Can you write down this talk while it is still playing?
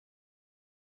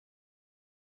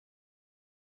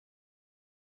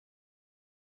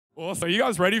Awesome. Are you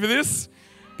guys ready for this?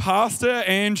 Pastor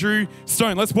Andrew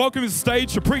Stone. Let's welcome him to the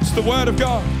stage to preach the Word of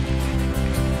God.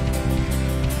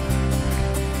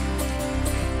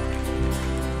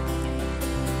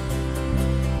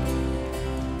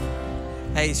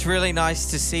 Hey, it's really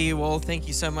nice to see you all. Thank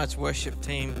you so much, worship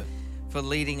team, for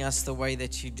leading us the way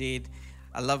that you did.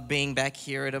 I love being back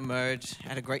here at Emerge.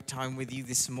 Had a great time with you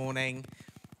this morning.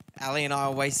 Ali and I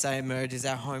always say Emerge is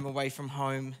our home away from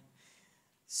home.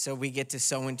 So we get to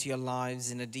sow into your lives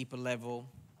in a deeper level.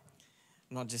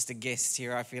 Not just a guest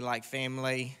here, I feel like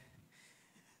family.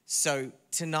 So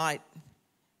tonight,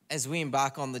 as we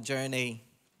embark on the journey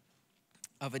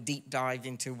of a deep dive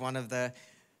into one of the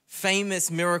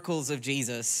famous miracles of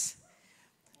Jesus,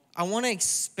 I want to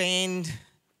expand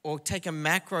or take a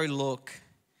macro look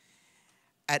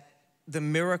at the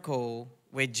miracle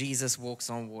where Jesus walks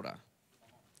on water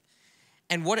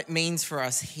and what it means for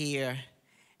us here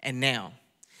and now.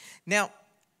 Now,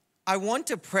 I want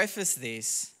to preface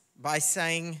this by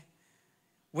saying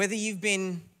whether you've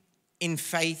been in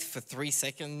faith for 3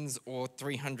 seconds or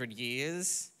 300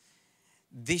 years,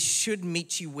 this should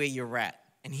meet you where you're at.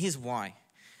 And here's why.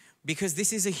 Because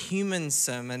this is a human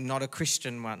sermon, not a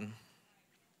Christian one.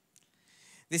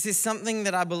 This is something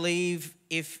that I believe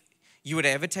if you were to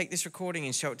ever take this recording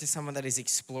and show it to someone that is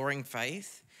exploring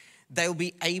faith, they'll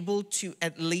be able to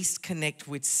at least connect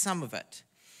with some of it.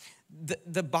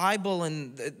 The Bible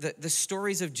and the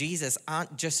stories of Jesus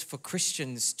aren't just for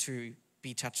Christians to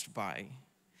be touched by.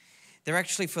 They're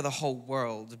actually for the whole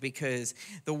world, because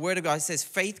the Word of God says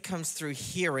faith comes through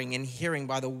hearing, and hearing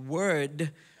by the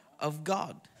Word of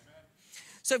God.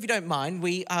 So if you don't mind,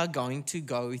 we are going to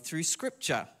go through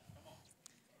Scripture.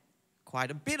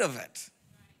 Quite a bit of it.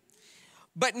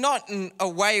 But not in a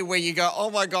way where you go, oh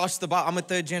my gosh, the Bible, I'm a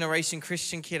third generation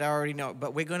Christian kid, I already know it.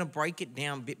 But we're going to break it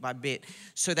down bit by bit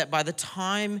so that by the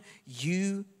time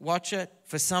you watch it,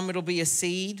 for some it'll be a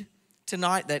seed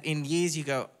tonight that in years you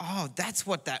go, oh, that's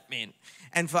what that meant.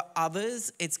 And for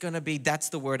others, it's going to be, that's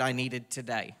the word I needed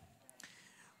today.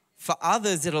 For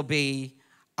others, it'll be,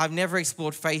 I've never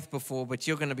explored faith before, but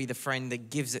you're going to be the friend that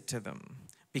gives it to them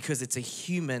because it's a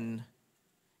human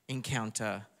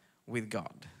encounter with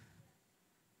God.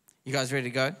 You guys ready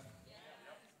to go?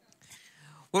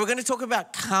 Well, we're going to talk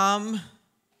about calm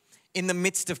in the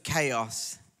midst of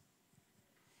chaos.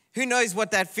 Who knows what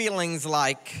that feeling's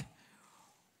like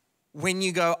when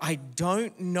you go, I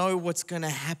don't know what's going to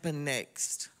happen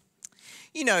next.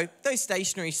 You know, those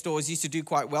stationery stores used to do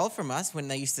quite well from us when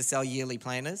they used to sell yearly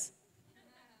planners.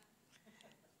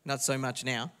 Not so much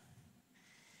now.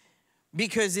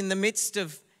 Because in the midst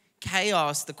of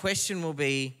chaos, the question will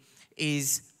be,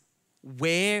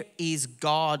 where is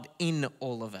God in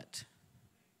all of it?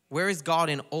 Where is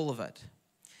God in all of it?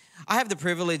 I have the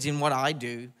privilege in what I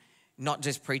do, not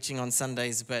just preaching on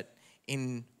Sundays, but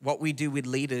in what we do with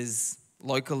leaders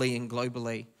locally and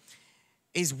globally,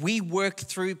 is we work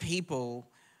through people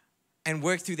and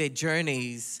work through their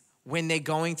journeys when they're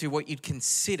going through what you'd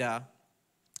consider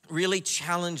really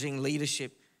challenging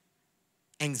leadership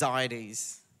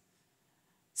anxieties,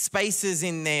 spaces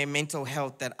in their mental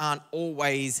health that aren't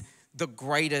always the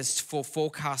greatest for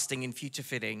forecasting and future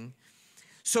fitting.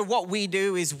 So what we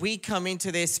do is we come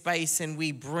into their space and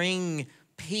we bring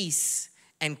peace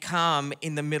and calm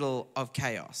in the middle of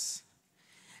chaos.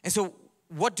 And so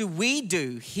what do we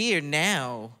do here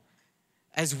now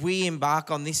as we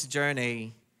embark on this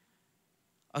journey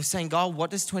of saying, God, what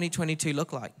does 2022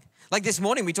 look like? Like this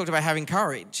morning, we talked about having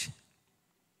courage.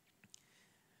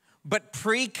 But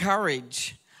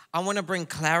pre-courage, I want to bring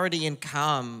clarity and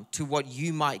calm to what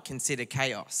you might consider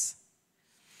chaos.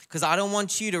 Because I don't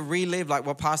want you to relive like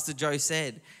what Pastor Joe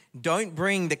said. Don't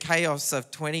bring the chaos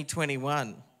of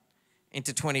 2021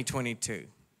 into 2022.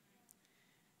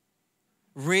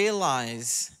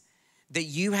 Realize that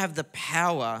you have the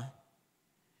power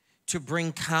to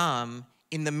bring calm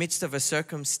in the midst of a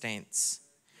circumstance,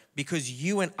 because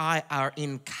you and I are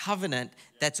in covenant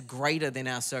that's greater than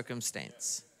our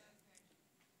circumstance.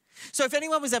 So if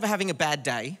anyone was ever having a bad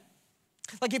day,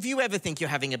 like if you ever think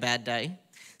you're having a bad day,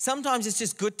 sometimes it's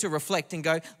just good to reflect and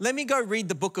go, let me go read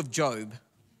the book of Job.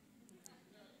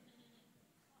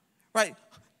 Right?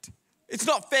 It's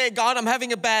not fair, God, I'm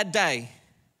having a bad day.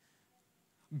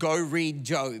 Go read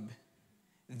Job.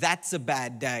 That's a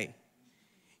bad day.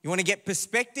 You want to get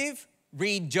perspective?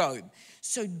 Read Job.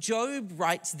 So Job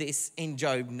writes this in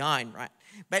Job 9, right?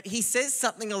 But he says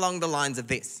something along the lines of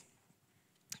this.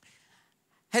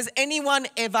 Has anyone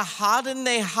ever hardened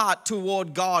their heart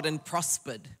toward God and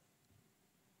prospered?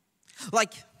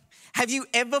 Like, have you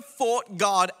ever fought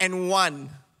God and won?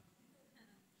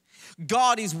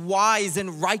 God is wise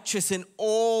and righteous in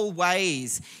all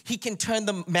ways. He can turn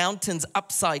the mountains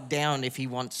upside down if he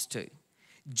wants to,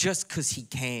 just because he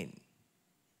can.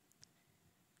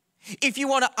 If you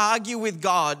want to argue with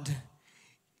God,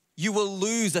 you will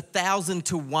lose 1,000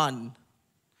 to 1,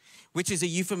 which is a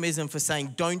euphemism for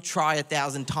saying don't try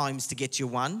 1,000 times to get your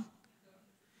one.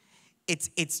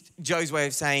 It's Joe's way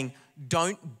of saying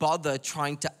don't bother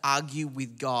trying to argue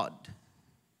with God,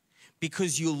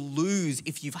 because you'll lose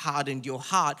if you've hardened your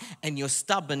heart and you're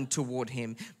stubborn toward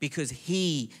him, because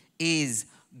he is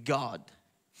God.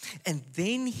 And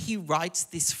then he writes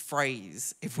this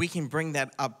phrase, if we can bring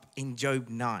that up in Job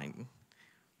 9.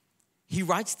 He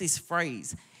writes this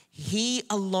phrase, he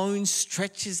alone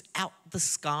stretches out the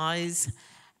skies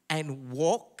and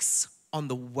walks on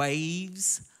the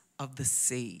waves of the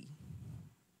sea.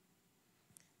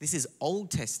 This is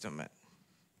Old Testament.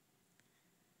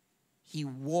 He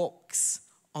walks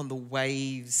on the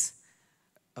waves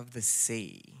of the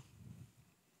sea.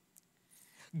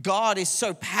 God is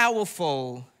so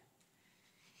powerful.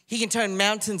 He can turn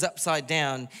mountains upside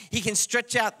down. He can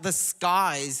stretch out the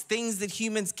skies, things that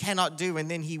humans cannot do,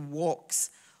 and then he walks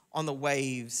on the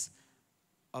waves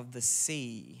of the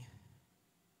sea.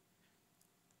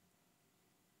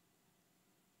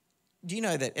 Do you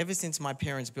know that ever since my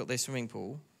parents built their swimming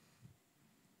pool,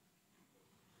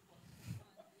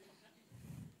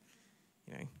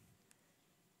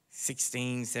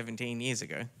 16, 17 years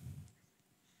ago,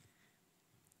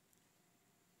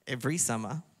 every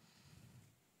summer,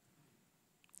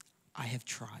 I have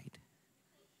tried.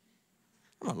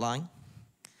 I'm not lying.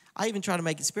 I even try to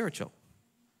make it spiritual.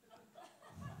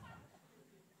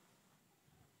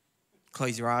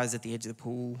 Close your eyes at the edge of the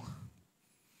pool.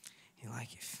 You're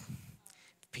like, if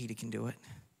Peter can do it,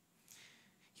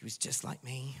 he was just like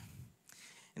me.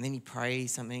 And then you pray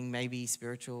something maybe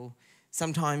spiritual.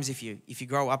 Sometimes if you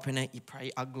grow up in it, you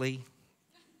pray ugly,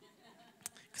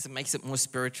 because it makes it more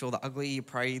spiritual. The uglier you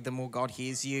pray, the more God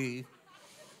hears you.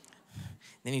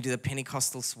 Then you do the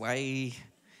Pentecostal sway.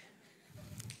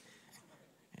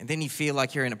 And then you feel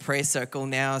like you're in a prayer circle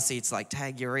now, so it's like,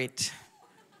 tag, you're it.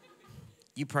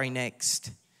 You pray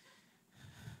next.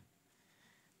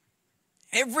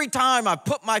 Every time I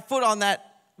put my foot on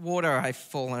that water, I've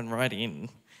fallen right in.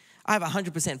 I have a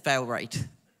 100% fail rate.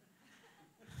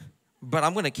 But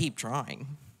I'm going to keep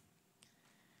trying.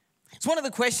 It's one of the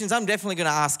questions I'm definitely going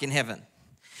to ask in heaven.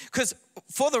 Because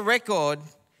for the record,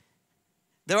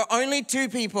 there are only two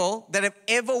people that have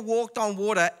ever walked on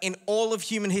water in all of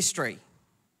human history.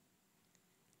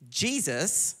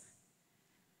 Jesus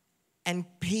and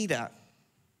Peter.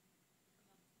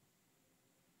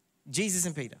 Jesus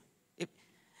and Peter.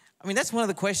 That's one of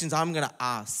the questions I'm going to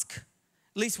ask,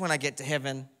 at least when I get to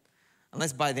heaven,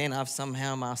 unless by then I've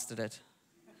somehow mastered it.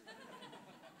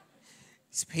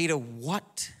 It's Peter,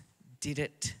 what did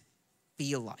it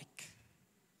feel like?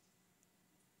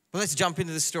 Well, let's jump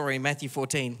into the story in Matthew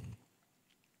 14.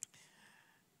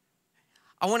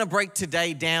 I want to break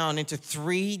today down into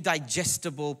 3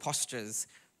 digestible postures: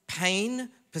 pain,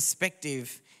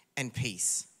 perspective, and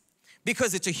peace.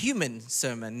 Because it's a human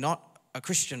sermon, not a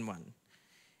Christian one.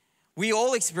 We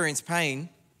all experience pain.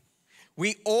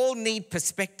 We all need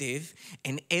perspective,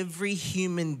 and every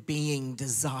human being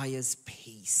desires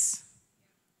peace.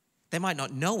 They might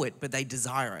not know it, but they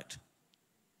desire it.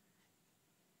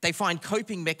 They find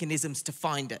coping mechanisms to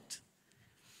find it.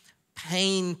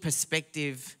 Pain,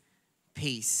 perspective,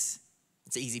 peace.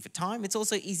 It's easy for time. It's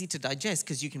also easy to digest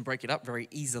because you can break it up very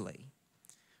easily.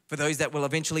 For those that will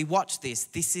eventually watch this,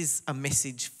 this is a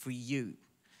message for you.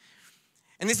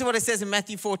 And this is what it says in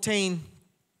Matthew 14.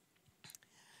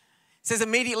 It says,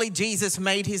 immediately Jesus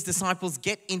made his disciples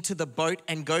get into the boat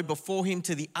and go before him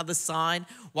to the other side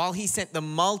while he sent the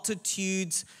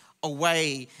multitudes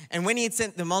away. And when he had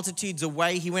sent the multitudes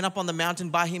away, he went up on the mountain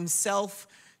by himself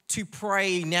to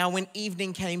pray. Now, when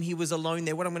evening came, he was alone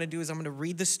there. What I'm going to do is I'm going to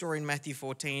read the story in Matthew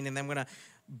 14, and then I'm going to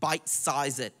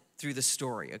bite-size it through the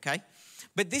story, okay?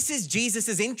 But this is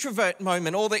Jesus' introvert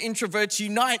moment. All the introverts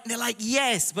unite, and they're like,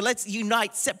 yes, but let's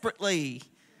unite separately.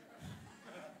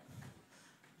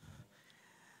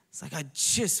 It's like, I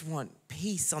just want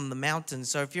peace on the mountain.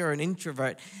 So if you're an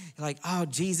introvert, you're like, oh,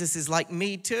 Jesus is like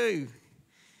me too.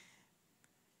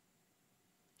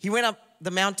 He went up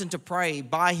the mountain to pray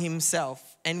by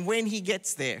himself. And when he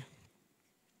gets there,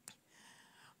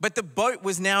 but the boat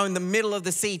was now in the middle of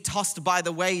the sea, tossed by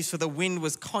the waves, for the wind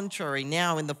was contrary.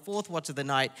 Now in the 4th watch of the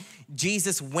night,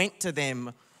 Jesus went to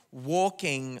them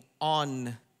walking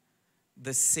on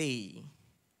the sea.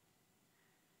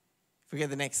 If we get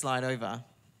the next slide over.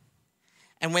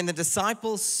 And when the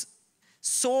disciples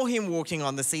saw him walking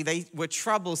on the sea, they were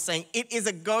troubled, saying, "It is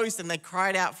a ghost," and they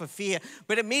cried out for fear.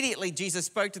 But immediately Jesus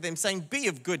spoke to them, saying, "Be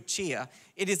of good cheer.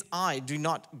 It is I. Do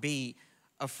not be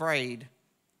afraid."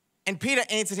 And Peter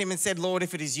answered him and said, "Lord,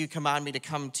 if it is you, command me to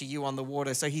come to you on the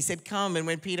water." So he said, "Come." And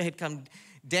when Peter had come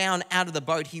down out of the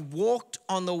boat, he walked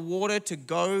on the water to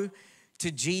go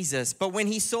to Jesus. But when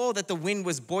he saw that the wind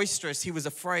was boisterous, he was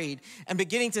afraid. And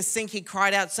beginning to sink, he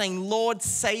cried out, saying, "Lord,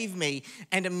 save me."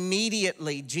 And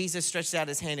immediately Jesus stretched out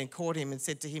his hand and caught him and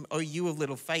said to him, "O you of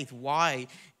little faith, why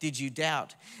did you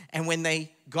doubt?" And when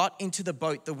they got into the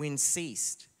boat, the wind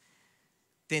ceased.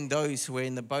 Then those who were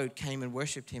in the boat came and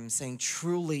worshipped him, saying,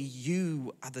 "Truly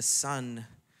you are the Son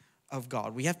of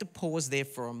God." We have to pause there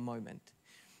for a moment,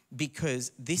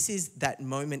 because this is that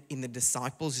moment in the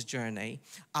disciples' journey.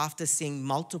 After seeing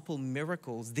multiple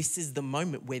miracles, this is the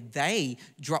moment where they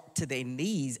drop to their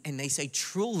knees and they say,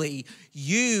 "Truly,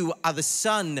 you are the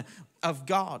Son of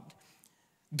God."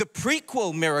 The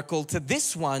prequel miracle to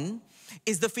this one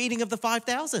is the feeding of the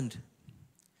 5,000.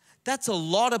 That's a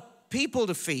lot of people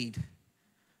to feed,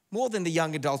 more than the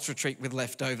young adults retreat with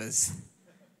leftovers.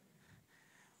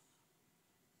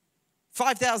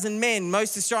 5,000 men,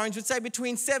 most historians would say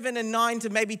between 7 and 9 to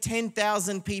maybe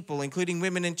 10,000 people, including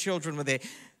women and children, were there.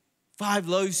 5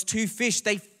 loaves, 2 fish.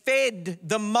 They fed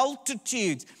the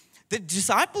multitudes. The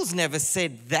disciples never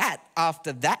said that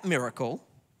after that miracle.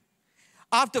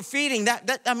 After feeding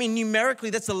numerically,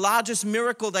 that's the largest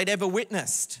miracle they'd ever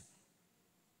witnessed.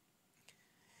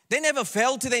 They never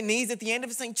fell to their knees at the end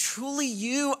of it saying, "Truly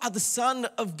you are the Son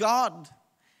of God."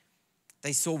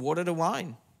 They saw water to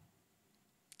wine.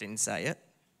 Didn't say it.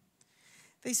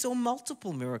 They saw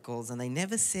multiple miracles and they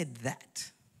never said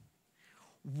that.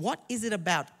 What is it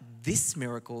about this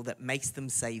miracle that makes them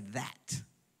say that?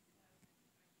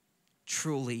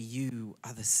 Truly you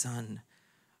are the Son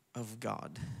of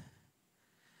God.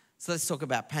 So let's talk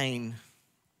about pain.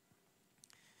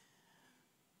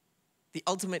 The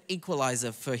ultimate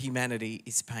equalizer for humanity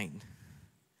is pain.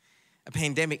 A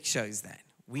pandemic shows that.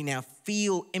 We now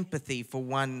feel empathy for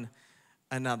one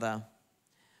another.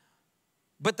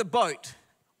 But the boat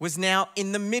was now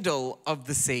in the middle of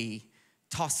the sea,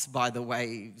 tossed by the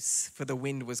waves, for the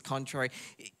wind was contrary.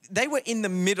 They were in the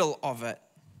middle of it.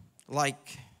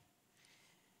 Like,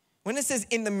 when it says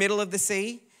in the middle of the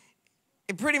sea,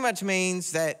 it pretty much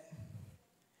means that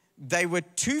they were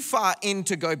too far in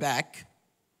to go back,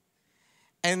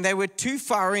 and they were too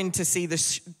far in to see the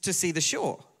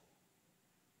shore.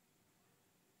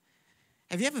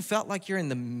 Have you ever felt like you're in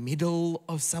the middle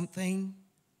of something?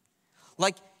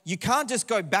 Like, you can't just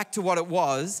go back to what it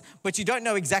was, but you don't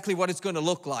know exactly what it's going to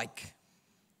look like.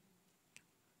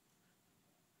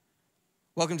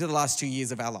 Welcome to the last 2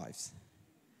 years of our lives.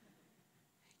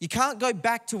 You can't go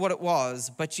back to what it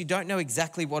was, but you don't know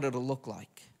exactly what it'll look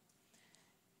like.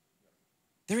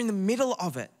 They're in the middle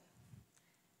of it.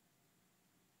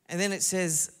 And then it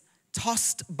says,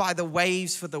 tossed by the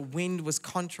waves, for the wind was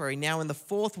contrary. Now in the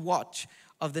 4th watch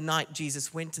of the night,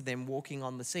 Jesus went to them walking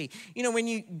on the sea. You know, when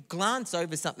you glance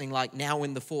over something like now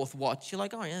in the 4th watch, you're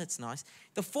like, oh yeah, that's nice.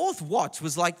 The 4th watch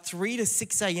was like 3 to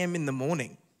 6 a.m. in the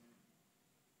morning.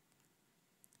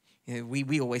 You know,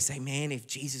 we always say, man, if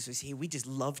Jesus was here, we'd just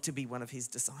love to be one of his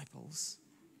disciples.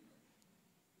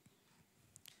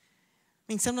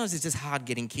 I mean, sometimes it's just hard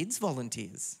getting kids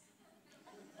volunteers.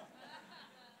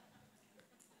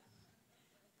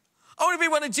 I want to be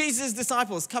one of Jesus'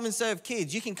 disciples. Come and serve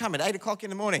kids. You can come at 8 o'clock in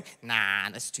the morning.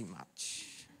 Nah, that's too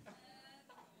much.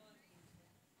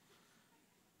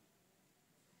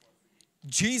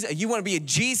 Jesus, you want to be a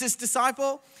Jesus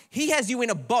disciple? He has you in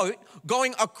a boat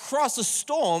going across a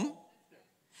storm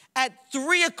at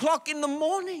 3 o'clock in the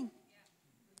morning.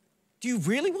 Do you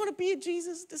really want to be a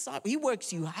Jesus disciple? He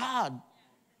works you hard.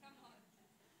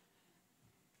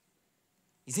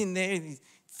 He's in there,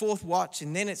 4th watch,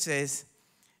 and then it says,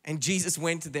 and Jesus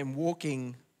went to them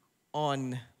walking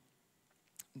on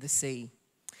the sea.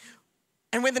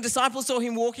 And when the disciples saw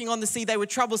him walking on the sea, they were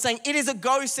troubled, saying, "It is a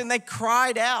ghost," and they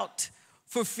cried out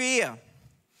for fear.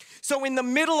 So in the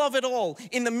middle of it all,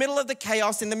 in the middle of the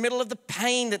chaos, in the middle of the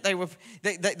pain that they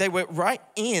were right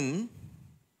in,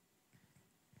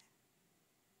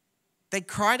 they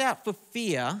cried out for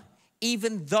fear,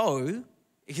 even though,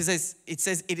 because it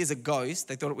says it is a ghost.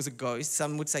 They thought it was a ghost.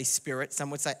 Some would say spirit,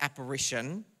 some would say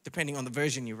apparition, depending on the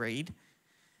version you read.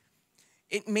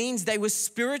 It means they were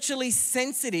spiritually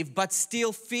sensitive but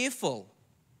still fearful.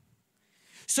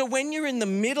 So when you're in the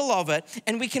middle of it,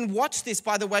 and we can watch this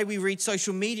by the way we read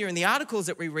social media and the articles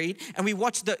that we read, and we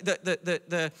watch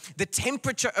the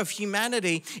temperature of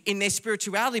humanity in their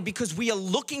spirituality, because we are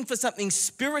looking for something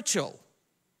spiritual.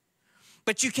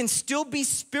 But you can still be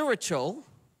spiritual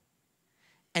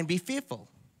and be fearful.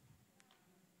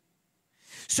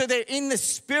 So they're in the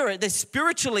spirit, they're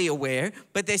spiritually aware,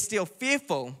 but they're still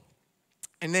fearful.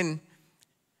 And then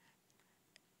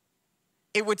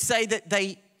it would say that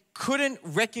they couldn't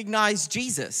recognize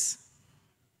Jesus.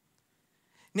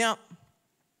 Now,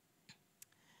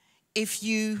 if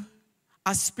you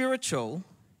are spiritual,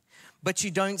 but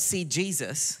you don't see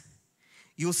Jesus,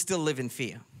 you'll still live in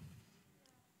fear.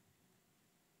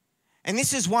 And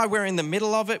this is why we're in the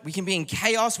middle of it. We can be in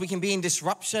chaos, we can be in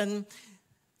disruption.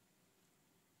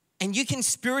 And you can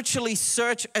spiritually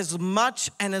search as much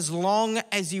and as long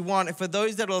as you want. And for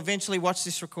those that will eventually watch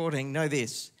this recording, know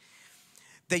this,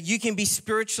 that you can be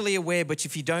spiritually aware, but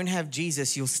if you don't have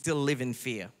Jesus, you'll still live in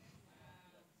fear.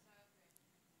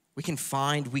 We can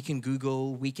find, we can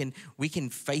Google, we can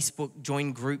Facebook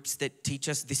join groups that teach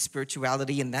us this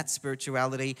spirituality and that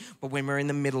spirituality. But when we're in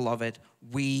the middle of it,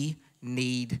 we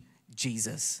need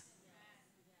Jesus.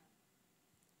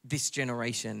 This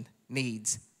generation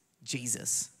needs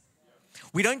Jesus.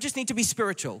 We don't just need to be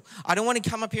spiritual. I don't want to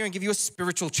come up here and give you a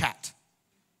spiritual chat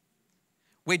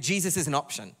where Jesus is an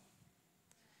option.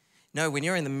 No, when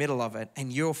you're in the middle of it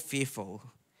and you're fearful,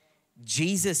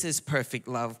 Jesus' perfect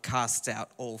love casts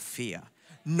out all fear,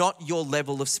 not your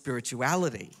level of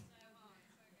spirituality.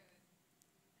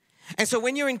 And so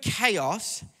when you're in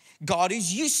chaos, God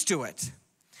is used to it.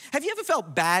 Have you ever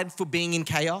felt bad for being in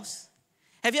chaos?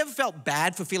 Have you ever felt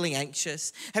bad for feeling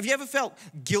anxious? Have you ever felt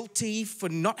guilty for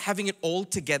not having it all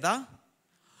together?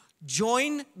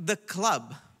 Join the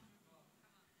club.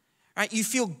 Right? You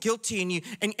feel guilty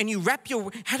and you wrap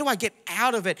your, how do I get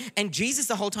out of it? And Jesus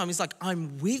the whole time is like,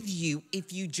 I'm with you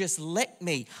if you just let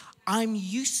me. I'm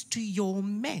used to your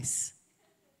mess.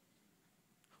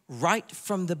 Right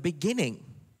from the beginning.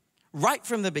 Right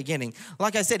from the beginning.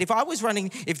 Like I said,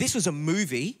 if this was a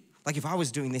movie, like if I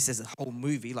was doing this as a whole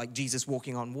movie, like Jesus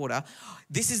walking on water,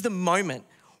 this is the moment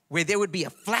where there would be a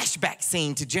flashback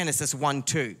scene to Genesis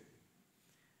 1:2.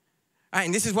 All right,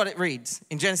 and this is what it reads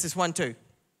in Genesis 1:2.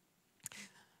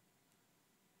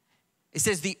 It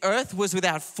says, the earth was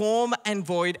without form and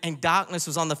void, and darkness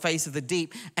was on the face of the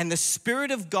deep, and the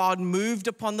Spirit of God moved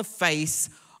upon the face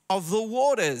of the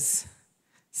waters.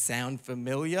 Sound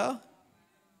familiar?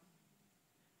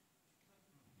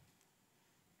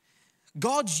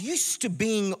 God's used to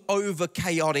being over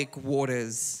chaotic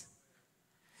waters.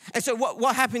 And so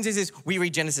what happens is we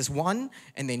read Genesis 1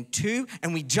 and then 2,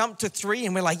 and we jump to 3,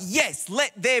 and we're like, yes,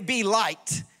 let there be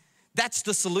light. That's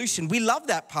the solution. We love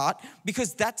that part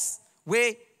because that's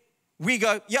where we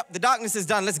go, yep, the darkness is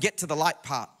done. Let's get to the light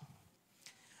part.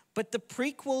 But the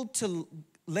prequel to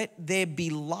Let There Be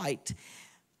Light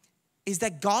is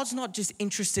that God's not just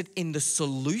interested in the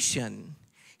solution.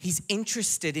 He's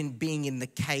interested in being in the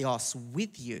chaos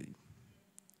with you.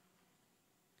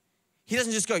 He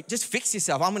doesn't just go, just fix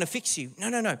yourself. I'm going to fix you.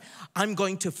 No. I'm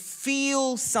going to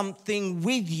feel something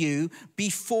with you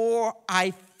before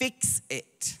I fix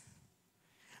it.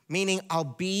 Meaning I'll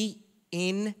be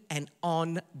in and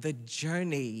on the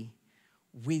journey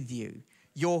with you,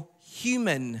 your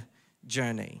human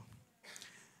journey.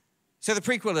 So the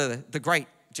prequel to the great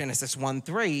Genesis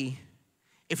 1:3,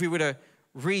 if we were to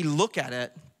re-look at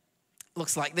it,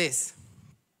 looks like this.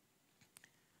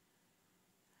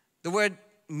 The word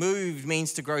moved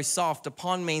means to grow soft,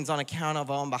 upon means on account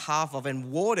of, on behalf of,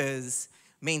 and waters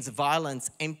means violence,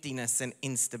 emptiness, and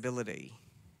instability.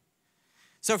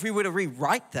 So if we were to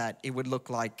rewrite that, it would look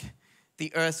like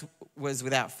the earth was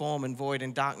without form and void,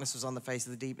 and darkness was on the face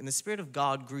of the deep. And the Spirit of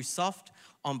God grew soft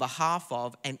on behalf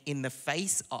of and in the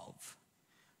face of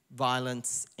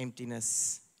violence,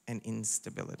 emptiness, and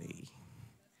instability.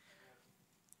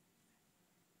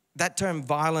 That term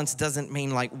violence doesn't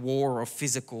mean like war or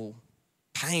physical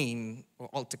pain or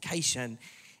altercation.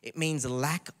 It means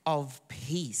lack of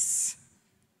peace.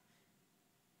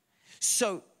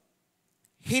 So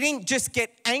he didn't just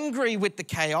get angry with the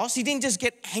chaos. He didn't just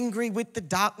get angry with the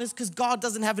darkness, because God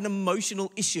doesn't have an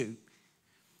emotional issue.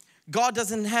 God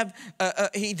doesn't have,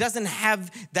 he doesn't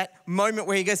have that moment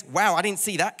where he goes, wow, I didn't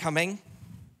see that coming,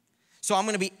 so I'm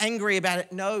going to be angry about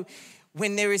it. No,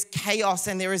 when there is chaos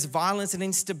and there is violence and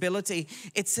instability,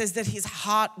 it says that his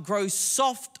heart grows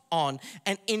soft on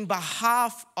and in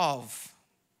behalf of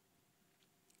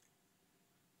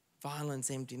violence,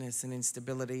 emptiness, and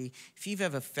instability. If you've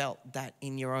ever felt that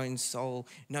in your own soul,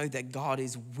 know that God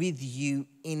is with you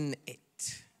in it.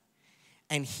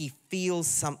 And he feels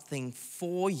something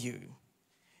for you,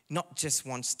 not just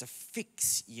wants to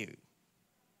fix you.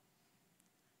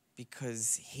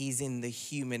 Because he's in the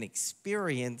human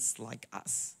experience like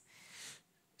us.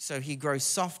 So he grows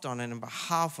soft on it on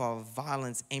behalf of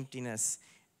violence, emptiness,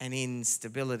 and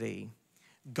instability.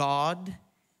 God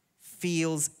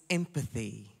feels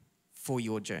empathy for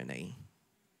your journey.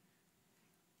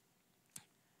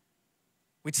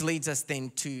 Which leads us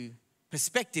then to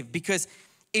perspective. Because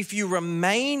if you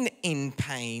remain in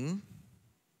pain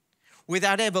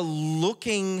without ever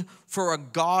looking for a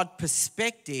God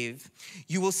perspective,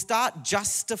 you will start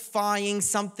justifying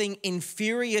something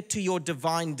inferior to your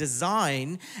divine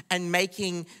design and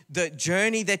making the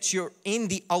journey that you're in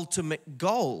the ultimate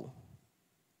goal.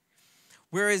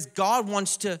 Whereas God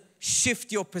wants to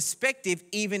shift your perspective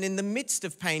even in the midst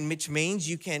of pain, which means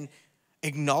you can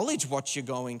acknowledge what you're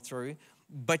going through,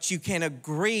 but you can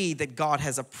agree that God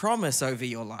has a promise over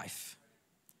your life.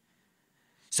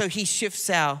 So he shifts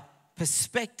our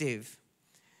perspective.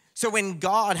 So when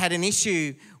God had an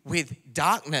issue with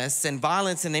darkness and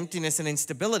violence and emptiness and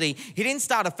instability, he didn't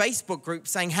start a Facebook group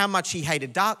saying how much he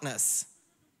hated darkness.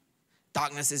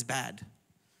 Darkness is bad.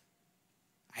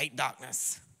 I hate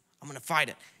darkness. I'm going to fight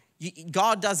it.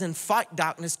 God doesn't fight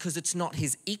darkness because it's not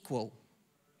his equal.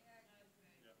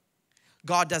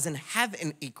 God doesn't have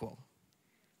an equal.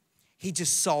 He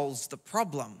just solves the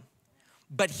problem.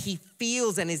 But he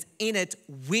feels and is in it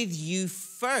with you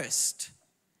first.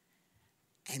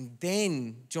 And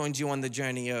then joins you on the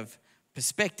journey of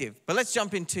perspective. But let's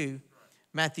jump into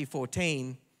Matthew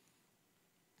 14,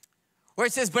 where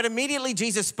it says, but immediately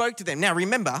Jesus spoke to them. Now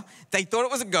remember, they thought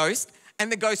it was a ghost, and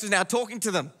the ghost was now talking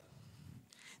to them.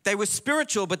 They were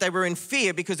spiritual, but they were in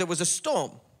fear because there was a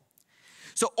storm.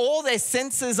 So all their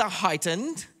senses are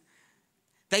heightened.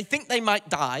 They think they might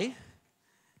die.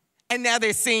 And now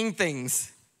they're seeing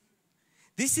things.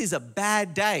 This is a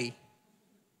bad day.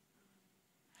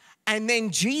 And then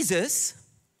Jesus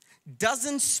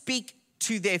doesn't speak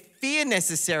to their fear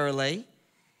necessarily.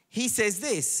 He says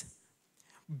this,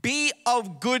 be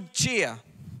of good cheer.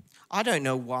 I don't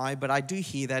know why, but I do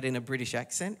hear that in a British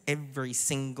accent every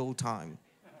single time.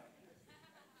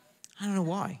 I don't know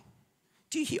why.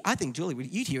 Do you hear? I think Julie,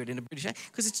 you'd hear it in a British accent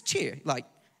because it's cheer. Like,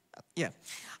 yeah.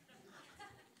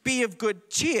 Be of good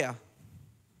cheer.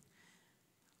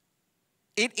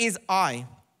 It is I.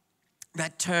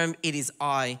 That term, it is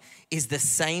I, is the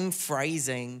same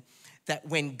phrasing that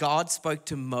when God spoke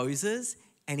to Moses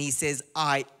and he says,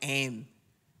 I am.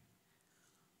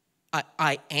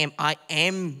 I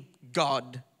am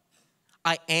God.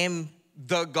 I am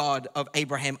the God of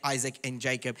Abraham, Isaac, and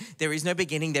Jacob. There is no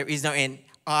beginning, there is no end.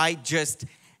 I just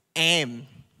am.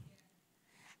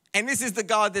 And this is the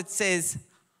God that says,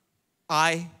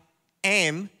 I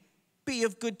am, be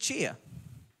of good cheer.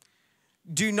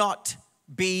 Do not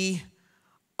be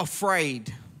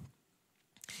afraid.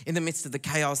 In the midst of the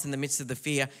chaos, in the midst of the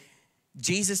fear,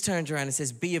 Jesus turns around and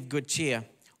says, be of good cheer.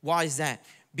 Why is that?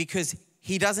 Because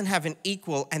he doesn't have an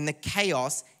equal and the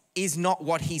chaos is not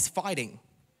what he's fighting.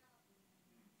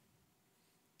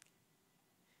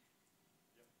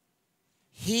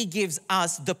 He gives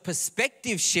us the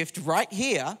perspective shift right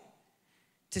here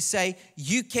to say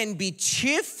you can be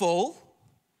cheerful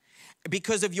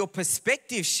because of your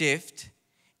perspective shift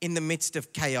in the midst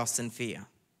of chaos and fear.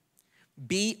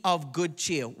 Be of good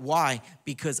cheer. Why?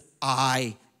 Because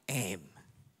I am.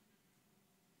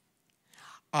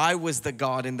 I was the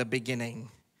God in the beginning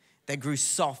that grew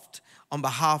soft on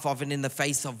behalf of and in the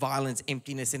face of violence,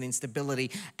 emptiness, and instability.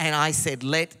 And I said,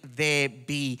 let there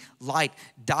be light.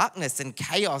 Darkness and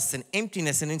chaos and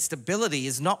emptiness and instability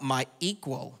is not my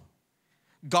equal.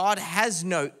 God has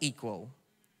no equal.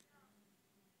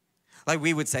 Like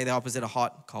we would say the opposite of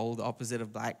hot, cold, the opposite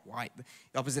of black, white,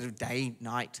 the opposite of day,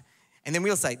 night. And then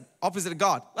we'll say, opposite of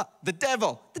God. Well, the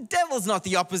devil. The devil's not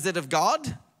the opposite of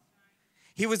God.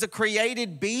 He was a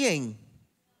created being.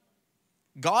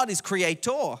 God is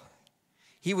creator.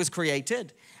 He was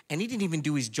created. And he didn't even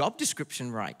do his job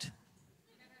description right.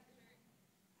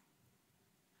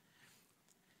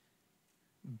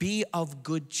 Be of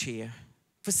good cheer.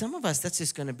 For some of us, that's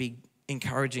just going to be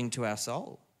encouraging to our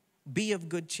soul. Be of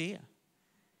good cheer.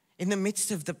 In the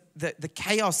midst of the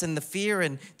chaos and the fear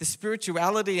and the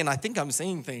spirituality, and I think I'm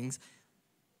seeing things,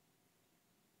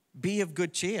 be of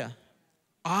good cheer.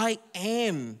 I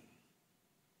am.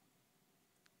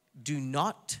 Do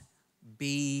not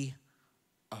be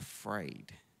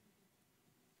afraid.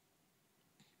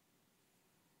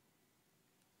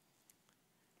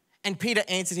 And Peter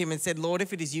answered him and said, Lord,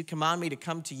 if it is you, command me to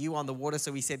come to you on the water.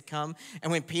 So he said, come.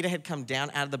 And when Peter had come down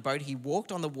out of the boat, he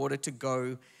walked on the water to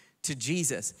go to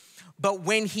Jesus. But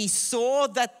when he saw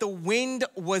that the wind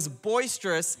was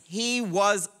boisterous, he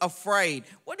was afraid.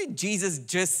 What did Jesus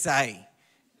just say?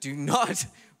 Do not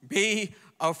be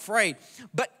afraid.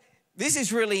 But This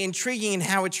is really intriguing in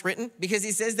how it's written because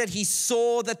it says that he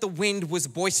saw that the wind was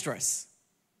boisterous.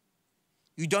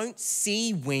 You don't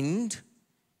see wind.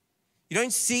 You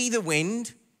don't see the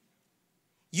wind.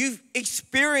 You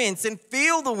experience and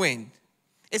feel the wind.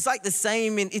 It's like the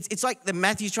same, it's like the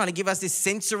Matthew's trying to give us this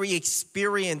sensory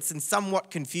experience and somewhat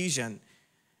confusion.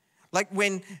 Like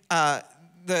when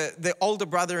the older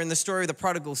brother in the story of the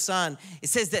prodigal son, it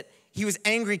says that he was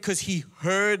angry because he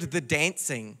heard the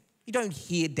dancing. You don't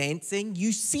hear dancing,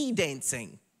 you see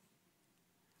dancing.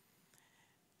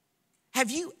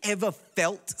 Have you ever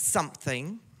felt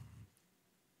something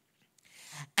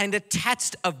and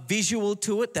attached a visual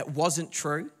to it that wasn't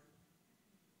true?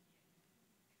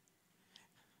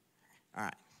 All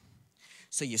right,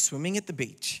 so you're swimming at the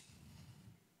beach.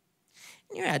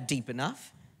 You're out deep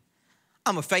enough.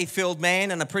 I'm a faith-filled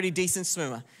man and a pretty decent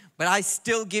swimmer, but I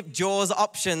still give Jaws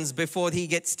options before he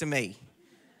gets to me.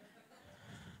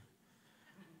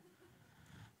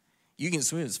 You can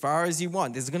swim as far as you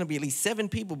want. There's going to be at least 7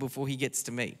 people before he gets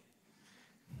to me.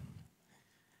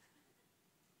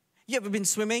 You ever been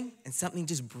swimming and something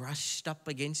just brushed up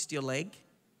against your leg?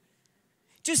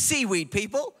 Just seaweed,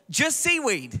 people. Just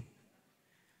seaweed.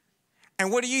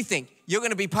 And what do you think? You're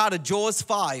going to be part of Jaws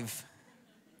 5.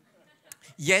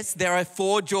 Yes, there are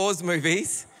 4 Jaws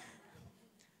movies.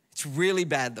 It's really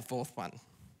bad, the 4th one.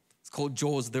 It's called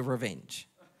Jaws: The Revenge.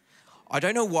 I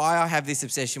don't know why I have this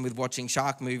obsession with watching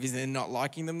shark movies and not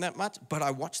liking them that much, but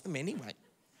I watch them anyway.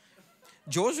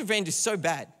 Jaws: Revenge is so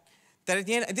bad that at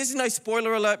the end, this is no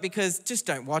spoiler alert because just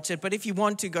don't watch it, but if you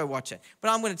want to, go watch it. But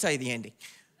I'm going to tell you the ending.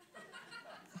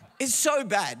 It's so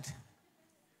bad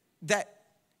that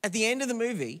at the end of the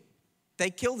movie, they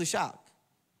kill the shark.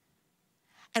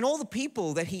 And all the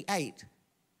people that he ate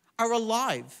are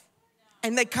alive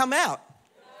and they come out.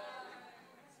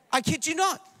 I kid you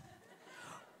not.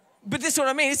 But this is what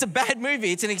I mean. It's a bad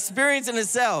movie. It's an experience in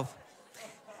itself.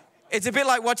 It's a bit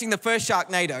like watching the first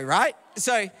Sharknado, right?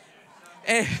 So,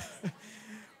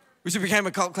 which became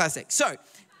a cult classic. So,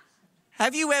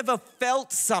 have you ever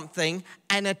felt something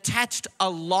and attached a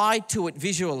lie to it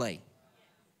visually?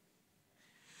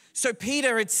 So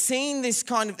Peter had seen this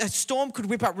a storm could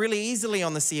whip up really easily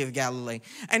on the Sea of Galilee.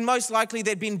 And most likely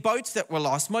there'd been boats that were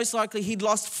lost. Most likely he'd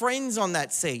lost friends on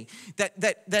that sea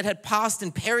that had passed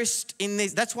and perished in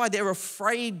this. That's why they're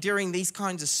afraid during these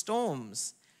kinds of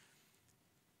storms.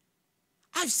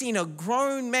 I've seen a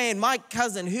grown man, my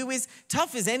cousin, who is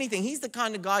tough as anything. He's the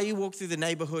kind of guy you walk through the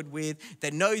neighborhood with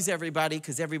that knows everybody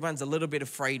because everyone's a little bit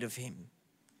afraid of him.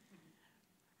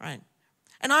 Right?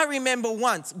 And I remember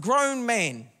once, grown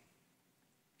man,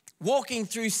 walking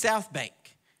through South Bank.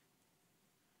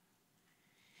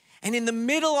 And in the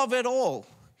middle of it all,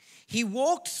 he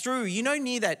walked through,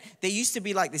 near that, there used to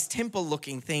be like this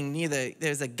temple-looking thing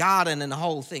there's a garden and a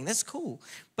whole thing. That's cool.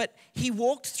 But he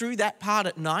walked through that part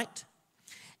at night,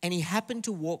 and he happened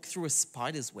to walk through a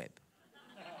spider's web.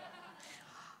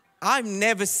 I've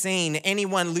never seen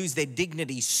anyone lose their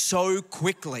dignity so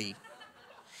quickly.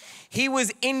 He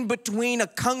was in between a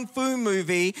kung fu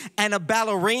movie and a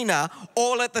ballerina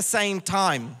all at the same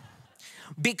time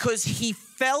because he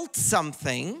felt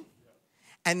something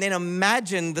and then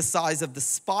imagined the size of the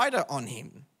spider on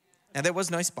him. Now, there was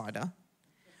no spider,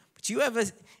 but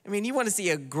you want to see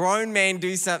a grown man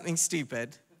do something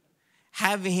stupid,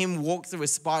 have him walk through a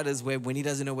spider's web when he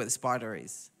doesn't know where the spider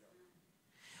is.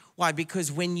 Why?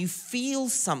 Because when you feel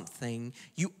something,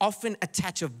 you often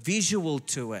attach a visual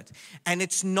to it, and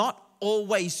it's not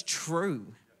always true.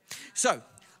 So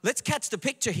let's catch the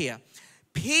picture here.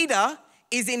 Peter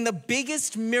is in the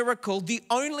biggest miracle, the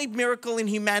only miracle in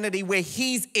humanity where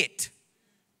he's it.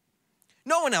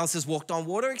 No one else has walked on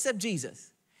water except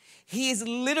Jesus. He is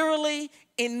literally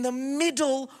in the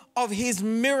middle of his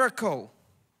miracle.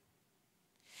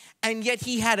 And yet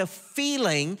he had a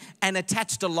feeling and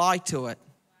attached a lie to it.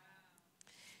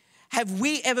 Have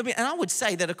we ever been, and I would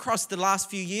say that across the last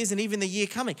few years and even the year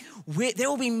coming, there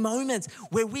will be moments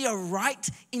where we are right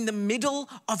in the middle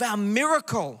of our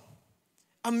miracle,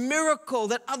 a miracle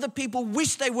that other people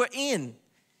wish they were in.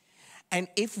 And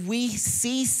if we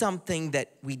see something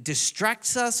that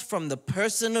distracts us from the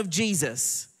person of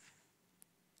Jesus,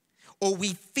 or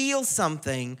we feel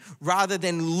something rather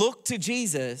than look to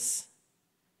Jesus,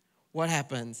 what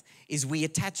happens is we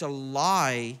attach a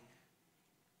lie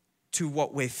to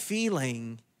what we're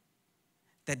feeling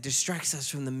that distracts us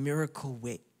from the miracle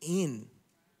we're in.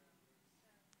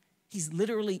 He's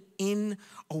literally in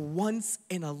a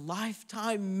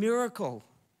once-in-a-lifetime miracle.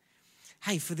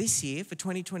 Hey, for this year, for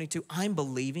 2022, I'm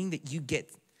believing that you get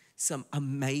some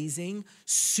amazing,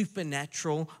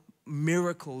 supernatural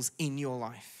miracles in your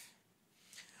life.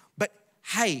 But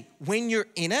hey, when you're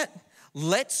in it,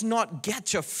 let's not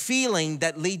get a feeling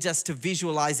that leads us to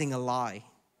visualizing a lie.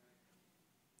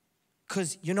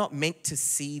 Because you're not meant to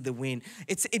see the wind.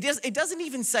 It doesn't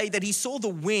even say that he saw the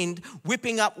wind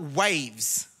whipping up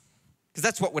waves, because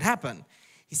that's what would happen.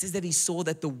 He says that he saw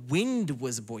that the wind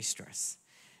was boisterous.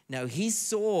 No, he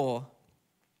saw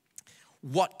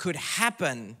what could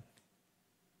happen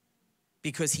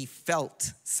because he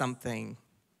felt something.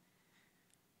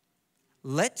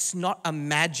 Let's not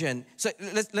imagine. So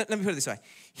let me put it this way.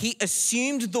 He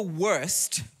assumed the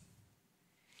worst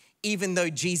even though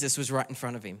Jesus was right in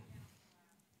front of him.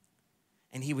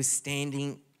 And he was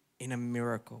standing in a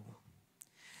miracle.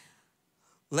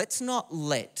 Let's not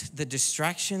let the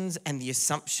distractions and the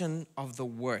assumption of the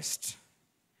worst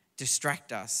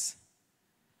distract us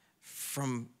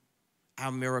from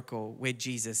our miracle where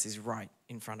Jesus is right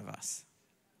in front of us.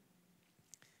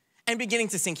 And beginning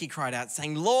to sink, he cried out,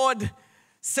 saying, Lord,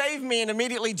 save me. And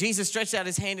immediately Jesus stretched out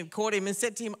his hand and caught him and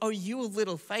said to him, oh, you of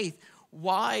little faith,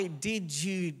 why did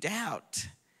you doubt?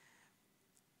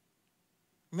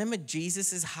 Remember,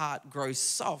 Jesus' heart grows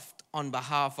soft on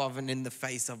behalf of and in the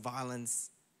face of violence,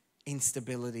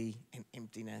 instability, and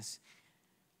emptiness.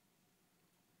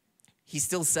 He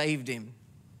still saved him.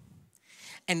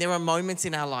 And there are moments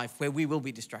in our life where we will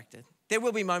be distracted. There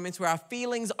will be moments where our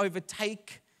feelings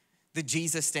overtake the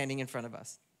Jesus standing in front of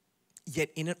us.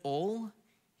 Yet in it all,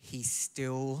 he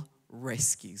still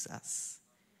rescues us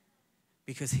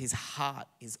because his heart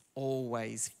is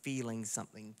always feeling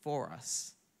something for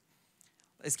us.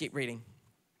 Let's keep reading.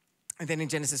 And then in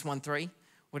Genesis 1:3,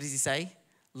 what does he say?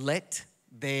 Let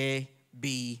there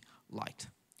be light.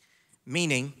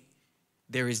 Meaning,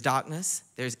 there is darkness,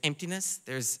 there is emptiness,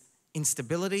 there is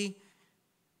instability,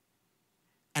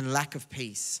 and lack of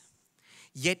peace.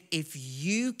 Yet if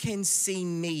you can see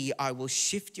me, I will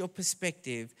shift your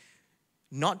perspective,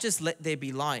 not just let there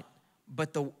be light,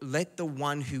 but let the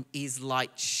one who is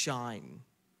light shine.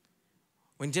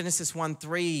 When Genesis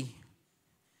 1:3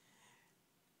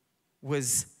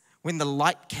 was, when the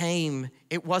light came,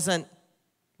 it wasn't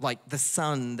like the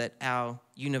sun that our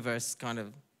universe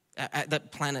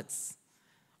that planets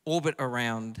orbit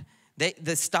around.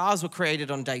 The stars were created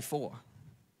on day 4.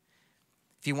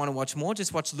 If you want to watch more,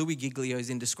 just watch Louis Giglio's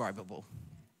Indescribable.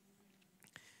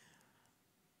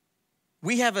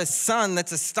 We have a sun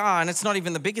that's a star, and it's not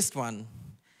even the biggest one.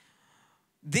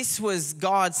 This was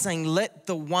God saying, let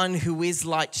the one who is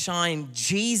light shine.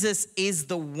 Jesus is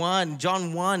the one.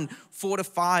 John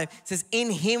 1:4-5 says,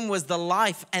 in him was the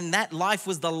life, and that life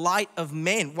was the light of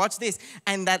men. Watch this.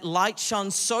 And that light shone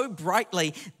so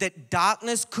brightly that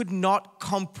darkness could not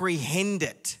comprehend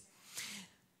it.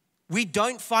 We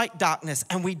don't fight darkness,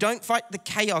 and we don't fight the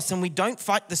chaos, and we don't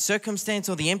fight the circumstance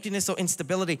or the emptiness or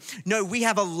instability. No, we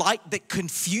have a light that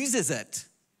confuses it.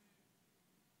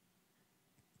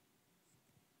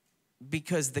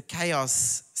 Because the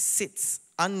chaos sits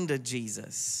under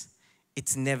Jesus.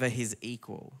 It's never his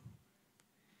equal.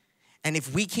 And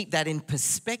if we keep that in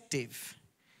perspective,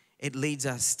 it leads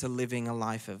us to living a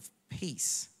life of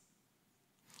peace.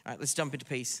 All right, let's jump into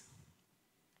peace.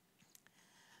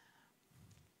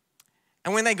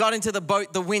 And when they got into the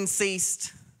boat, the wind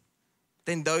ceased.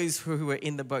 Then those who were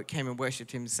in the boat came and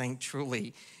worshipped him, saying,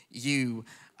 truly, you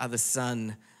are the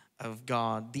Son of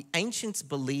God. The ancients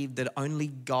believed that only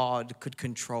God could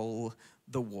control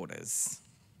the waters.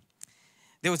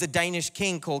 There was a Danish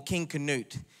king called King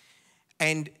Canute,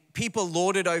 and people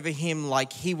lorded over him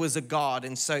like he was a god.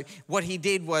 And so what he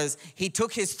did was he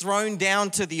took his throne down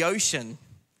to the ocean,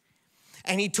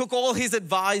 and he took all his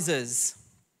advisors.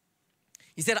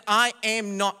 He said, I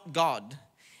am not God.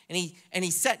 And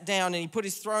he sat down and he put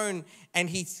his throne, and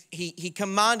he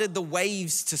commanded the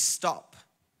waves to stop.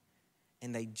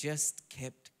 And they just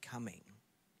kept coming.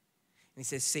 And he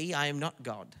says, see, I am not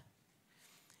God.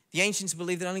 The ancients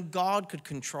believed that only God could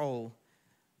control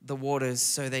the waters.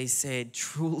 So they said,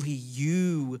 truly,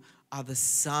 you are the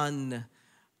Son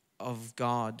of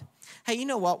God. Hey, you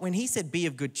know what? When he said, be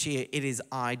of good cheer, it is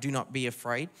I, do not be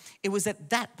afraid. It was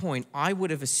at that point I would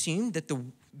have assumed that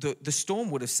the storm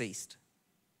would have ceased.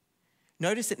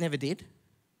 Notice it never did.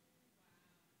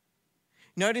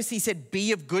 Notice he said,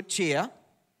 be of good cheer.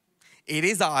 It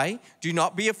is I, do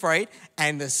not be afraid.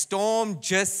 And the storm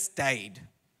just stayed.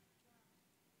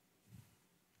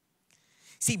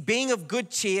 See, being of good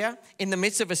cheer in the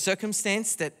midst of a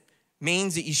circumstance that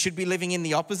means that you should be living in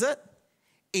the opposite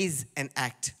is an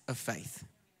act of faith.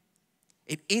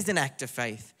 It is an act of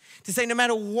faith. To say no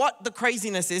matter what the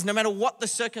craziness is, no matter what the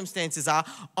circumstances are,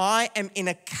 I am in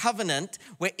a covenant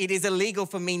where it is illegal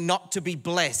for me not to be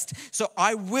blessed. So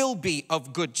I will be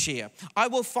of good cheer. I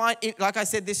will find it, like I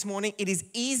said this morning, it is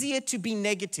easier to be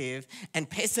negative and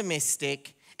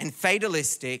pessimistic and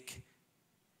fatalistic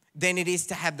than it is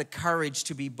to have the courage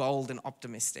to be bold and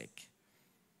optimistic.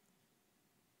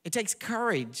 It takes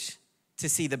courage to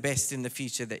see the best in the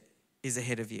future that is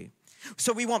ahead of you.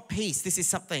 So we want peace. This is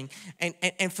something,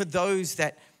 and for those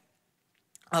that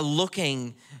are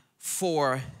looking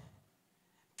for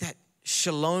that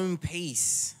shalom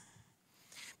peace,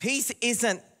 peace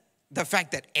isn't the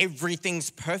fact that everything's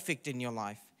perfect in your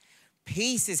life.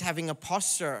 Peace is having a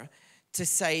posture to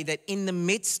say that in the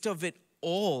midst of it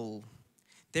all,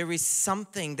 there is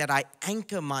something that I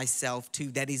anchor myself to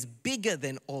that is bigger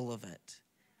than all of it.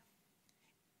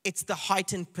 It's the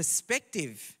heightened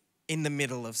perspective in the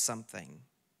middle of something.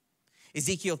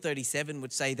 Ezekiel 37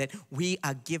 would say that we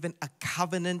are given a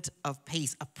covenant of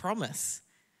peace, a promise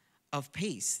of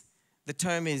peace. The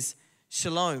term is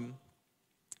shalom.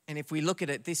 And if we look at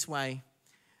it this way,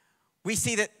 we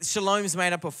see that shalom is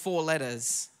made up of 4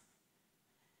 letters.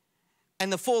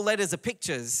 And the 4 letters are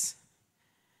pictures.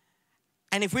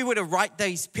 And if we were to write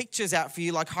these pictures out for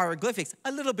you like hieroglyphics,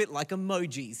 a little bit like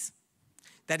emojis.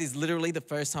 That is literally the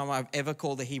first time I've ever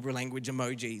called the Hebrew language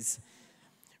emojis,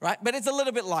 right? But it's a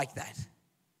little bit like that,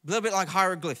 a little bit like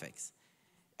hieroglyphics.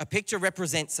 A picture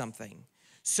represents something.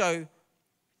 So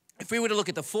if we were to look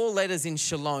at the 4 letters in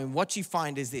shalom, what you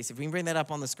find is this. If we can bring that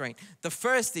up on the screen. The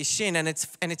first is shin, and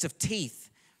it's of teeth,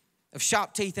 of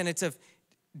sharp teeth, and it's of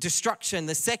destruction.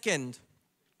 The second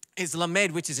is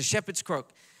lamed, which is a shepherd's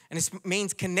crook, and it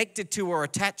means connected to or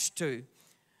attached to.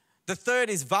 The third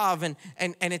is vav,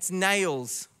 and it's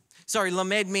nails. Sorry,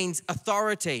 lamed means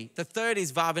authority. The third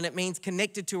is vav, and it means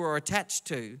connected to or attached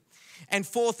to. And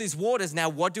fourth is waters. Now,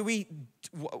 what do we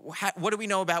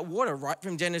know about water? Right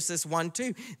from Genesis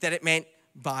 1:2, that it meant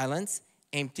violence,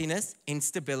 emptiness,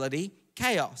 instability,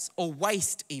 chaos, or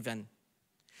waste even.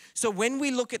 So when we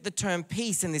look at the term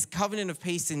peace and this covenant of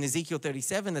peace in Ezekiel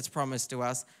 37 that's promised to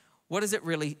us, what does it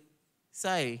really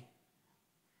say?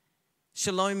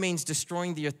 Shalom means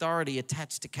destroying the authority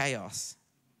attached to chaos.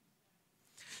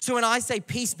 So when I say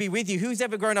peace be with you, who's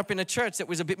ever grown up in a church that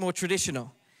was a bit more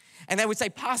traditional? And they would say,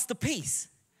 pass the peace,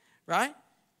 right?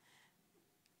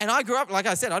 And I grew up, like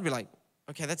I said, I'd be like,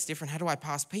 okay, that's different. How do I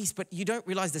pass peace? But you don't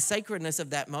realize the sacredness of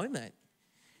that moment.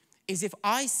 Is if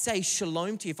I say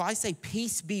shalom to you, if I say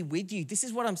peace be with you, this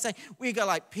is what I'm saying. We go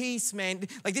like, peace, man.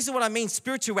 Like this is what I mean,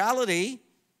 spirituality.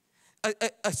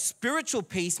 A spiritual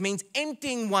peace means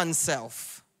emptying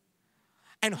oneself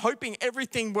and hoping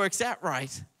everything works out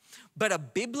right. But a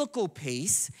biblical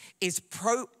peace is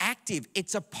proactive.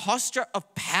 It's a posture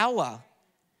of power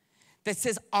that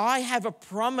says, I have a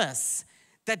promise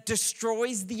that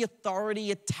destroys the authority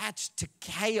attached to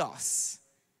chaos.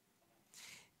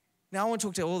 Now, I want to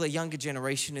talk to all the younger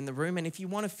generation in the room, and if you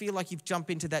want to feel like you've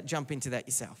jump into that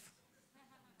yourself.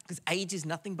 Because age is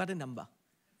nothing but a number.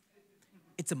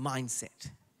 It's a mindset.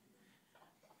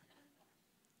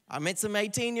 I met some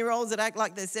 18-year-olds that act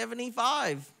like they're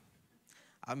 75.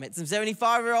 I met some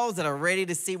 75-year-olds that are ready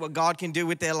to see what God can do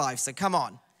with their life. So come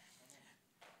on.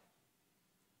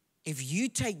 If you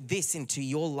take this into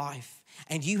your life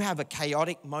and you have a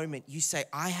chaotic moment, you say,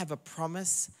 I have a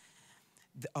promise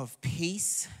of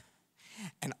peace,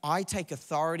 and I take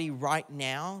authority right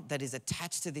now that is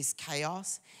attached to this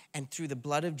chaos, and through the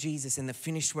blood of Jesus and the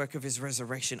finished work of his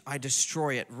resurrection, I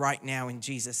destroy it right now in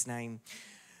Jesus' name.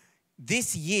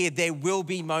 This year, there will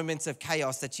be moments of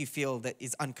chaos that you feel that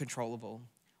is uncontrollable,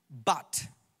 but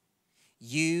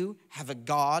you have a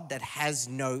God that has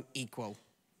no equal.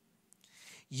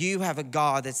 You have a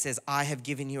God that says, I have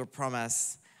given you a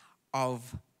promise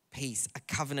of peace, a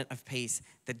covenant of peace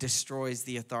that destroys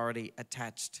the authority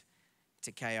attached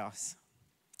to chaos.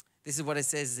 This is what it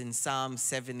says in Psalm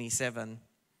 77.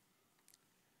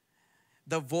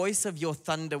 The voice of your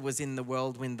thunder was in the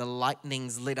world when the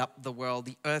lightnings lit up the world.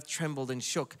 The earth trembled and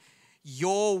shook.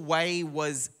 Your way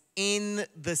was in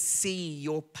the sea,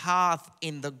 your path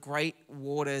in the great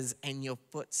waters, and your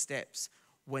footsteps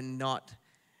were not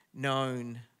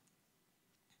known.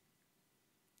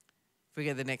 If we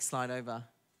get the next slide over.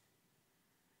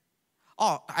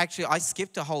 Oh, actually, I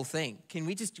skipped a whole thing. Can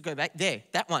we just go back? There,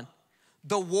 that one.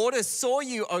 The waters saw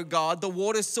you, O God. The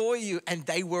waters saw you, and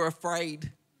they were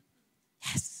afraid.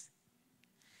 Yes.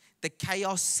 The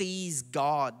chaos sees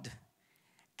God,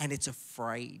 and it's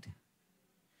afraid.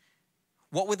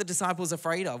 What were the disciples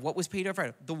afraid of? What was Peter afraid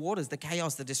of? The waters, the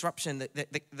chaos, the disruption,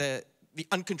 the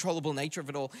uncontrollable nature of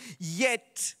it all.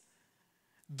 Yet,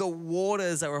 The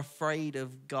waters are afraid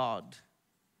of God.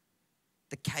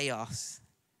 The chaos,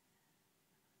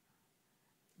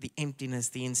 the emptiness,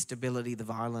 the instability, the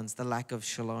violence, the lack of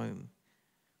shalom.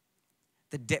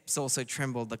 The depths also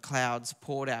trembled. The clouds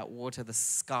poured out water. The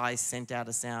sky sent out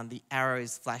a sound. The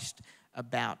arrows flashed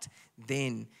about.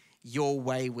 Then your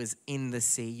way was in the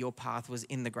sea. Your path was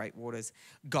in the great waters.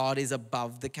 God is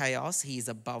above the chaos. He is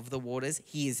above the waters.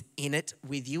 He is in it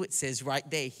with you. It says right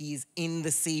there, he is in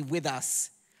the sea with us.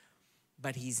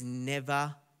 But he's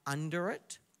never under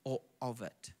it or of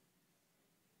it.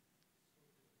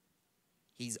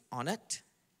 He's on it,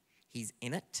 he's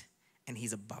in it, and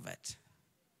he's above it.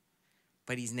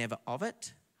 But he's never of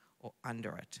it or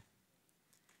under it.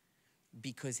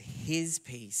 Because his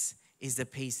peace is the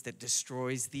peace that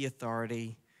destroys the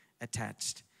authority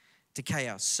attached to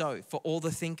chaos. So, for all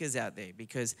the thinkers out there,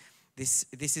 because this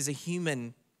is a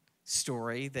human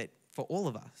story that for all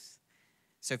of us.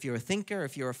 So if you're a thinker,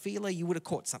 if you're a feeler, you would have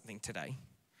caught something today.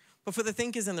 But for the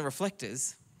thinkers and the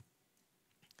reflectors,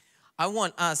 I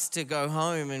want us to go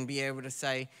home and be able to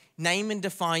say, name and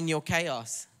define your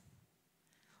chaos.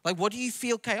 Like, what do you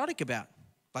feel chaotic about?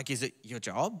 Like, is it your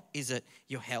job? Is it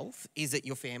your health? Is it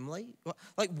your family?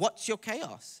 Like, what's your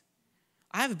chaos?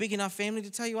 I have a big enough family to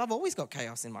tell you I've always got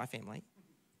chaos in my family.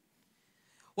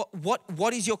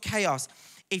 What is your chaos?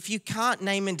 If you can't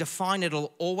name and define it,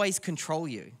 it'll always control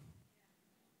you.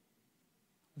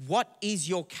 What is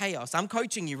your chaos? I'm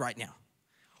coaching you right now.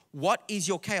 What is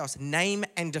your chaos? Name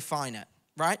and define it,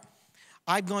 right?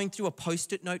 I'm going through a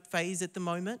post-it note phase at the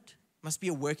moment. Must be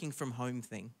a working from home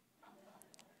thing.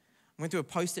 I'm going through a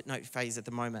post-it note phase at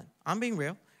the moment. I'm being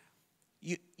real.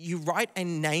 You write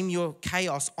and name your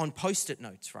chaos on post-it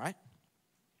notes, right?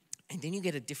 And then you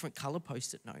get a different color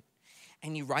post-it note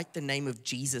and you write the name of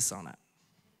Jesus on it.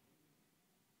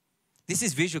 This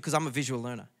is visual because I'm a visual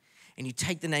learner. And you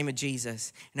take the name of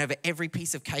Jesus, and over every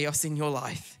piece of chaos in your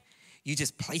life, you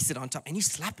just place it on top and you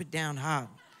slap it down hard.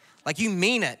 Like you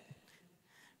mean it.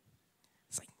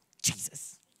 It's like,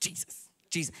 Jesus, Jesus,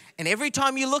 Jesus. And every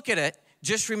time you look at it,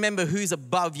 just remember who's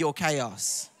above your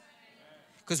chaos.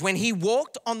 Because when he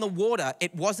walked on the water,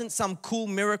 it wasn't some cool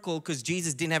miracle because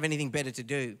Jesus didn't have anything better to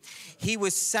do. He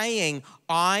was saying,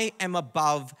 I am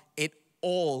above it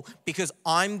all because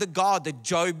I'm the God that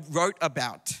Job wrote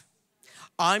about.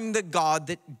 I'm the God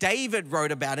that David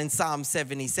wrote about in Psalm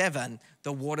 77.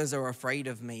 The waters are afraid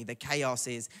of me. The chaos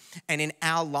is. And in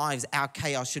our lives, our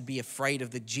chaos should be afraid of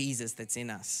the Jesus that's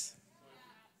in us.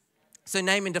 So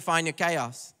name and define your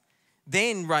chaos.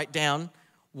 Then write down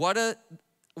what are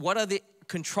the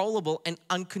controllable and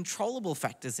uncontrollable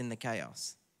factors in the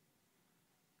chaos.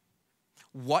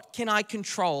 What can I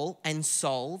control and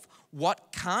solve?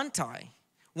 What can't I?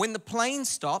 When the plane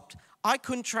stopped, I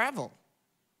couldn't travel.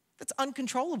 That's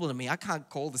uncontrollable to me. I can't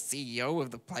call the CEO of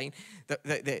the plane,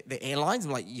 the airlines.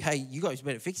 I'm like, hey, you guys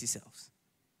better fix yourselves.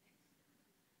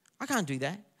 I can't do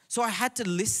that. So I had to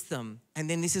list them. And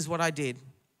then this is what I did.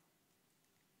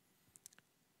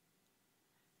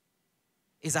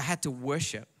 Is I had to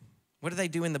worship. What did they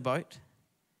do in the boat?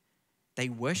 They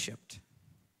worshiped.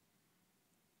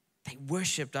 They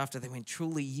worshiped after they went,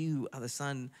 truly you are the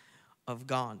Son of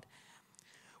God.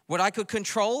 What I could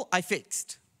control, I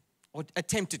fixed. Or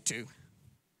attempted to.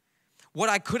 What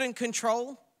I couldn't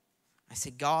control, I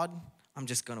said, God, I'm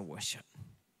just going to worship.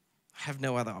 I have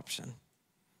no other option.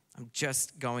 I'm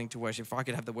just going to worship. If I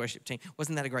could have the worship team.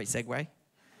 Wasn't that a great segue?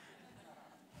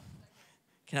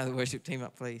 Can I have the worship team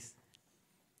up, please?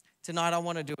 Tonight, I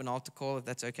want to do an altar call, if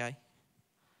that's okay.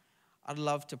 I'd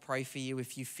love to pray for you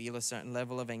if you feel a certain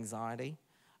level of anxiety.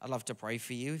 I'd love to pray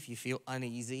for you if you feel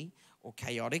uneasy or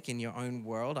chaotic in your own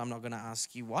world. I'm not going to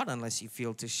ask you what unless you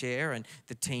feel to share, and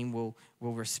the team will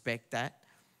respect that.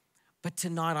 But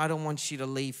tonight, I don't want you to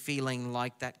leave feeling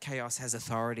like that chaos has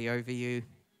authority over you.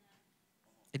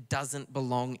 It doesn't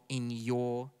belong in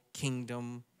your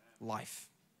kingdom life.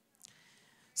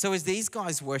 So as these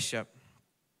guys worship,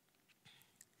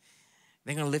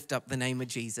 they're going to lift up the name of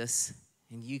Jesus,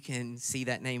 and you can see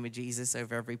that name of Jesus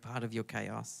over every part of your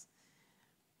chaos.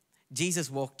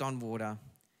 Jesus walked on water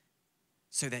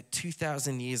so that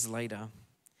 2,000 years later,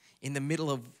 in the middle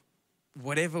of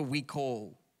whatever we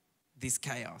call this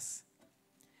chaos,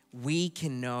 we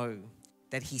can know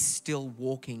that he's still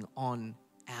walking on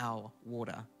our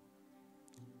water,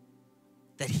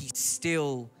 that he's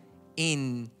still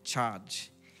in charge.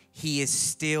 He is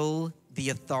still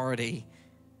the authority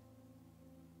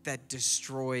that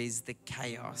destroys the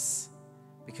chaos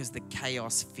because the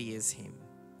chaos fears him.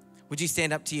 Would you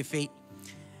stand up to your feet?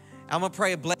 I'm going to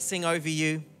pray a blessing over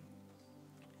you.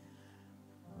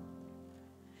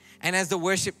 And as the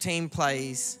worship team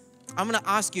plays, I'm going to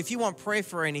ask you if you want prayer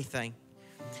for anything,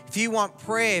 if you want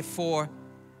prayer for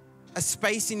a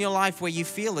space in your life where you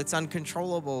feel it's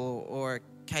uncontrollable or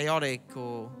chaotic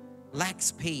or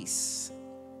lacks peace.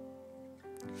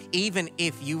 Even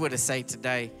if you were to say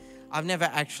today, I've never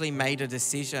actually made a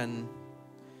decision.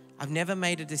 I've never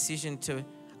made a decision to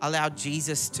allow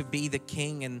Jesus to be the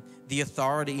king and the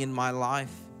authority in my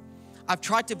life. I've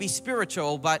tried to be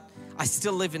spiritual, but I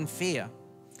still live in fear.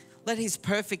 Let his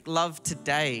perfect love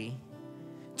today,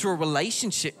 through a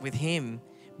relationship with him,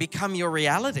 become your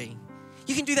reality.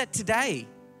 You can do that today.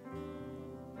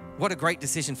 What a great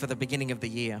decision for the beginning of the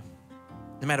year,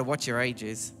 no matter what your age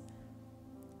is.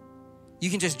 You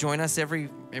can just join us,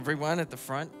 everyone at the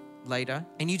front later,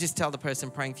 and you just tell the person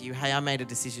praying for you, hey, I made a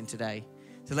decision today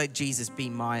to let Jesus be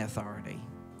my authority.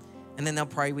 And then they'll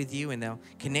pray with you and they'll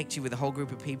connect you with a whole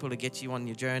group of people to get you on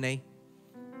your journey.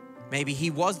 Maybe he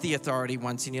was the authority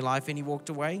once in your life and he walked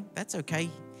away. That's okay.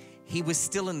 He was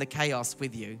still in the chaos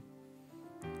with you.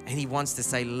 And he wants to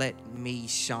say, let me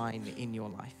shine in your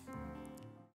life.